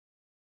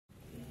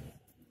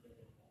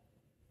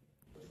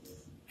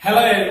Hello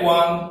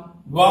everyone,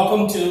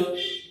 welcome to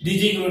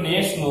DG Guru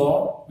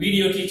National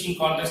Video Teaching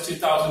Contest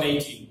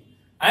 2018.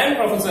 I am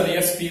Professor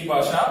S.P.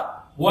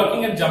 Basha,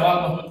 working at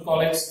Jamal Muhammad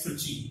College,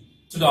 Trichy.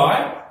 Today,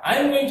 I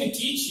am going to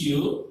teach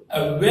you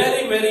a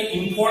very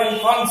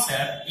important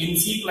concept in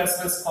C++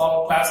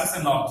 called classes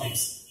and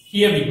objects.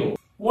 Here we go.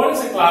 What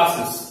is a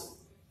class?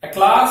 A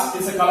class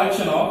is a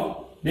collection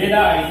of data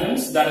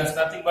items that is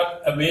nothing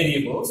but a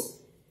variables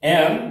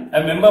and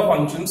a member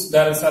functions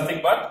that is nothing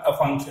but a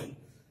function.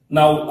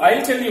 Now,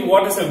 I'll tell you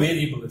what is a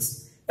variable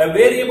is. A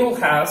variable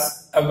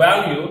has a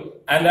value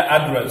and an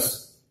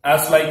address.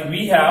 As like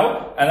we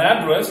have an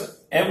address,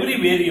 every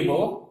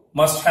variable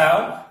must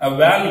have a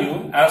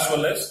value as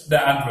well as the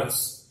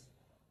address.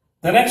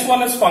 The next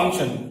one is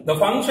function. The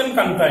function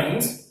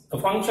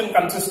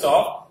consists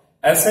of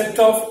a set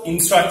of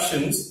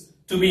instructions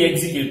to be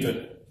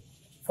executed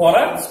for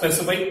a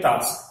specific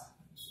task.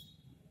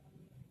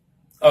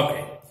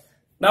 Okay.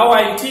 Now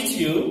I'll teach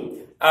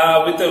you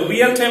with a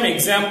real-time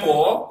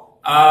example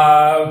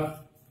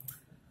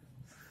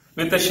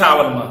with the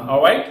shawarma.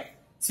 All right.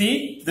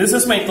 See, this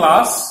is my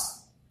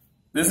class.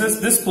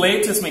 This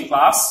plate is my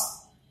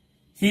class.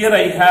 Here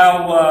I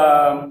have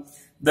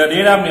the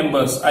data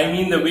members. I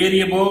mean the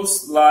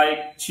variables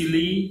like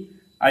chili.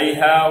 I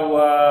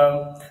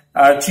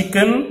have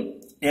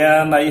chicken,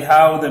 and I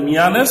have the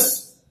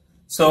mayonnaise.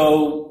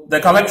 So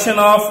the collection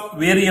of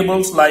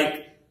variables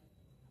like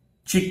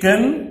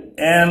chicken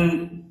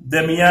and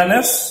the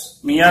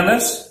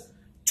mayonnaise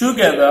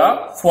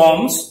together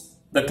forms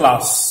the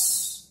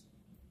class.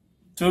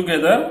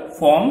 Together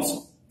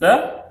forms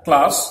the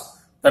class,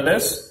 that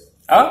is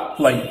a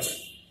plate.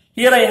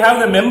 Here I have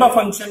the member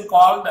function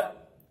called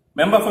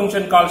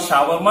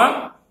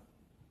shawarma.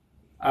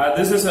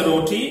 This is a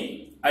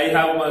roti. I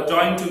have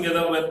joined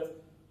together with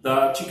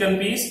the chicken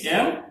piece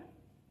and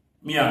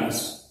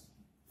mayonnaise.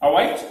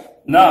 Alright.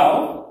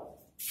 Now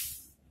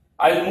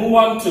I'll move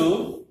on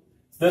to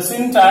the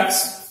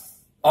syntax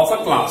of a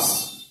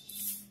class.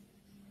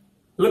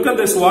 Look at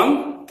this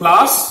one,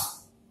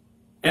 class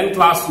and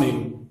class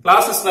name.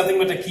 Class is nothing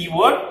but a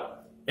keyword,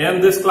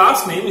 and this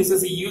class name is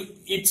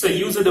it's a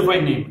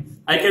user-defined name.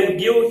 I can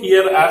give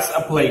here as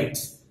a plate.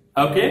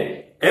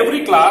 Okay,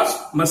 every class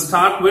must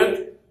start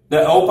with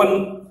the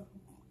open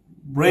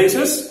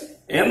braces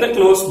and the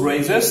closed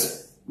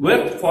braces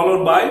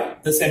followed by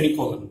the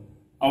semicolon.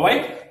 All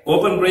right,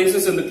 open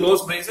braces and the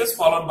closed braces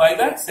followed by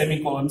the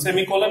semicolon.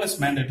 Semicolon is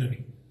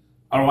mandatory.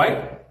 All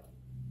right.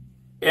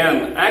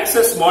 And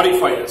access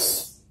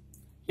modifiers.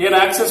 Here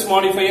access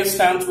modifier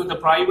stands with the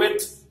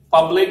private,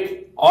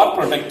 public or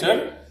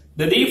protected.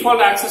 The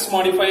default access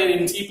modifier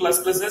in C++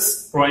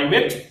 is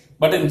private,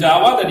 but in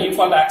Java the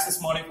default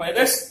access modifier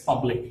is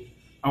public.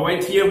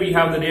 Alright, here we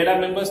have the data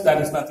members,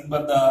 that is nothing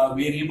but the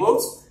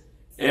variables,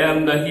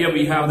 and here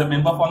we have the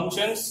member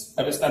functions,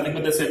 that is nothing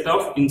but the set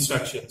of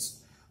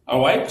instructions.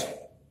 Alright,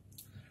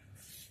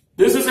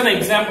 this is an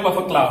example of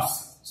a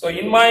class. So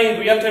in my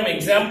real-time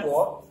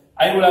example,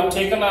 I would have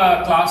taken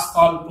a class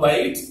called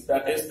plate,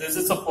 that is, this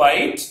is a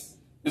plate,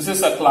 this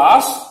is a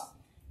class,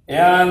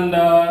 and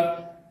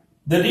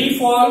the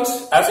default,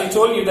 as I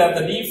told you that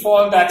the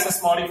default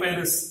access modifier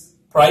is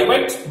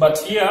private, but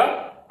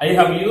here I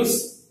have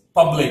used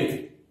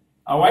public,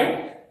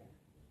 alright,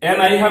 and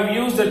I have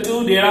used the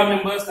two data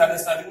members, that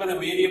is nothing but the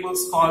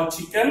variables called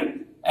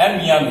chicken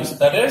and mayonnaise,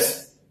 that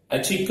is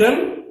a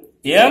chicken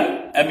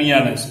and a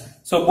mayonnaise.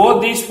 So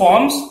both these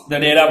forms the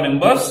data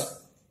members,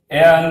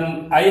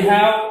 and I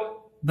have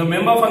the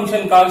member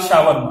function called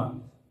shawarma.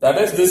 That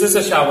is, this is a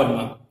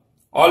shawarma.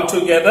 All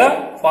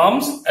together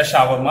forms a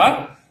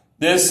shawarma.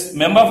 This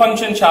member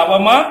function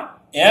shawarma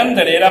and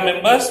the data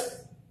members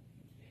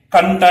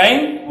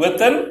contained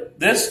within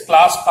this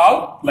class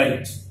called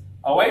plate.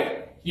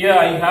 Alright. Here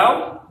I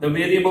have the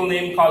variable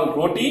name called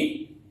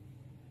roti.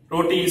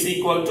 Roti is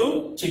equal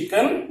to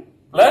chicken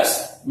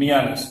plus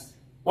mayonnaise.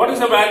 What is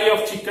the value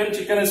of chicken?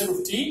 Chicken is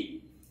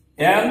 50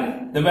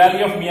 and the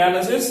value of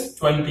mayonnaise is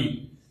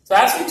 20. So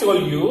as I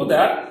told you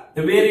that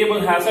the variable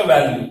has a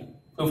value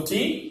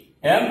 50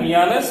 and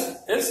mayonnaise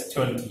is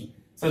 20.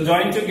 So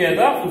join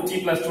together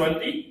 50 plus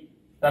 20,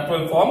 that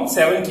will form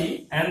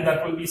 70, and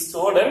that will be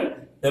stored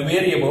in the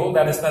variable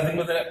that is nothing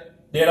but the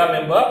data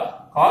member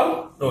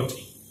called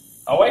roti.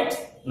 Alright,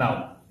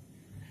 now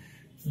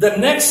the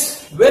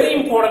next very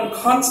important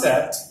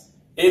concept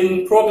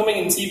in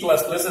programming in C++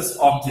 is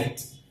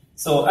object.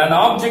 So an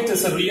object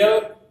is a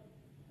real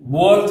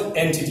world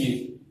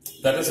entity,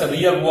 that is a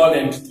real world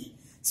entity.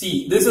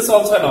 See, this is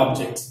also an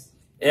object,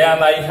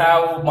 and I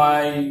have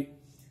my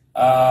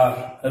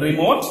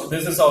remote.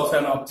 This is also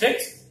an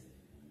object.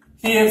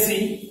 Here,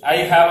 see, I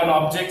have an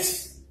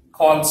object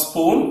called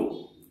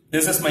spoon.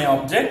 This is my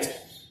object.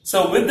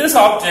 So with this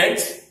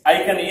object, I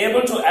can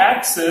able to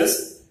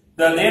access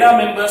the data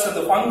members and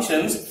the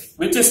functions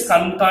which is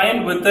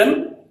contained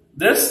within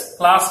this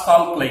class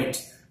called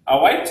plate.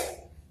 All right.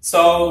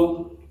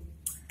 So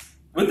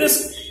with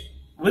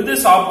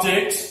this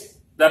object,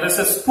 that is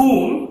a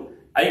spoon,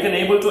 I can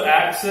able to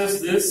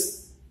access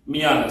this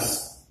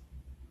mayonnaise.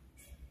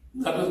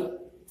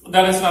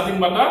 That is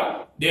nothing but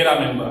a data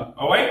member.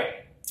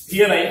 Alright.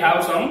 Here I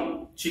have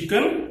some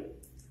chicken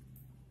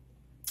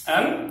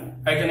and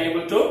I can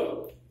able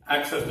to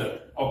access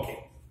that. Okay.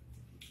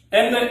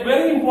 And the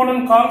very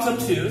important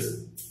concept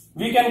is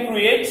we can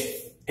create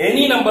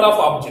any number of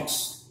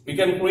objects. We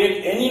can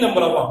create any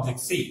number of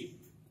objects. See,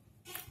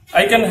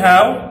 I can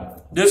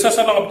have this as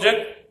an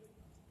object.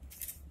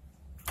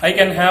 I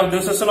can have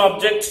this as an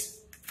object,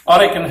 or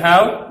I can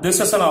have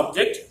this as an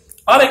object,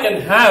 or I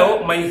can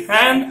have my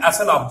hand as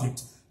an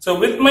object. So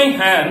with my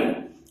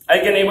hand, I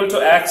can able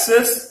to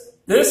access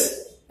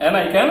this and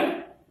I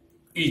can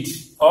eat.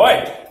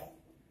 Alright.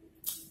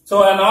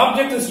 So an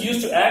object is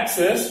used to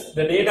access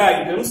the data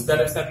items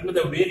that is nothing but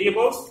the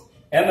variables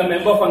and the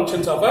member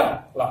functions of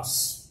a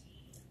class.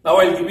 Now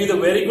I'll give you the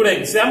very good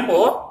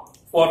example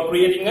for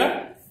creating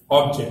an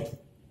object.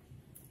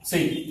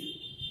 See,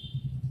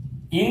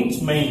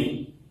 int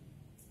main.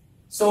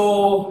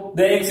 So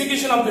the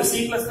execution of the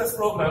C++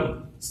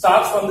 program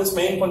starts from this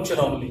main function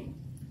only.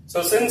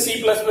 So since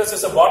C++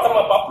 is a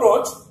bottom-up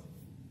approach,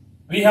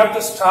 we have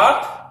to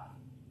start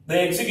the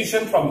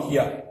execution from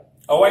here.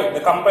 Alright, the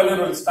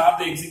compiler will start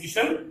the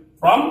execution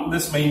from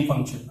this main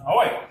function.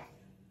 Alright.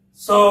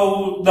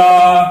 So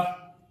the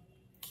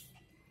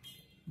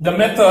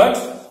method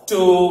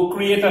to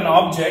create an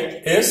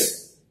object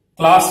is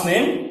class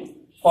name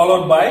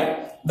followed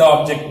by the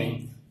object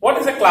name. What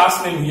is a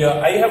class name here?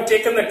 I have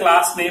taken the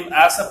class name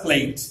as a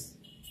plate.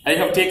 I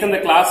have taken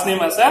the class name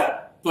as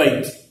a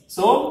plate.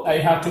 So I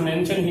have to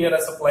mention here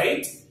as a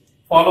plate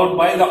followed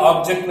by the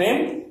object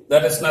name,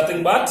 that is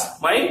nothing but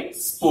my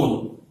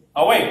spoon.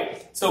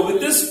 Alright. So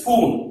with this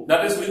spoon,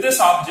 that is with this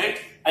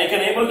object, I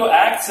can able to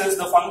access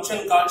the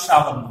function called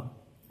shawarma.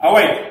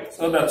 Alright.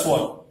 So that's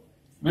what.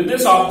 With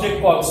this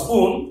object called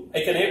spoon, I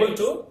can able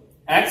to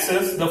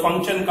access the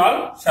function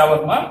called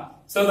shawarma.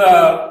 So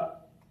the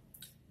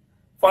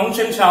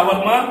function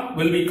shawarma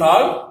will be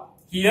called,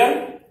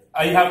 here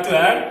I have to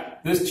add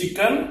this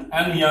chicken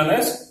and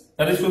mayonnaise,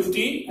 that is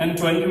 50 and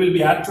 20 will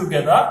be added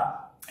together,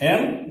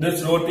 and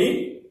this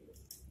roti,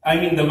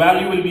 the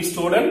value will be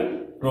stored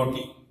in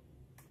roti.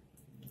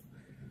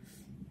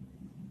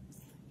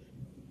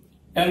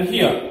 And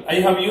here I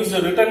have used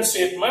a return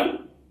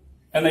statement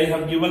and I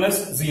have given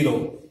us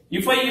 0.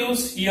 If I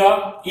use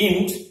here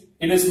int,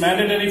 it is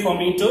mandatory for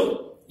me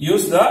to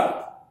use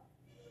the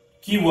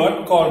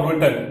keyword called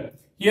return.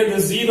 Here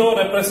the 0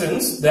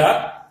 represents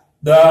that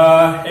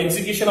the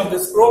execution of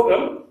this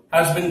program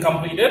has been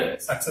completed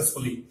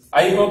successfully.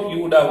 I hope you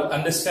would have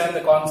understand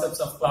the concepts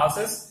of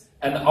classes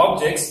and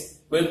objects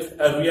with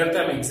a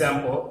real-time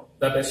example,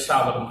 that is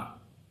shawarma.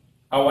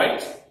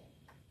 Alright.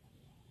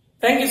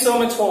 Thank you so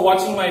much for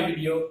watching my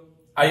video.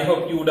 I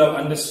hope you would have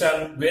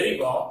understand very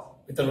well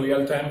with a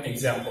real-time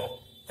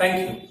example.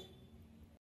 Thank you.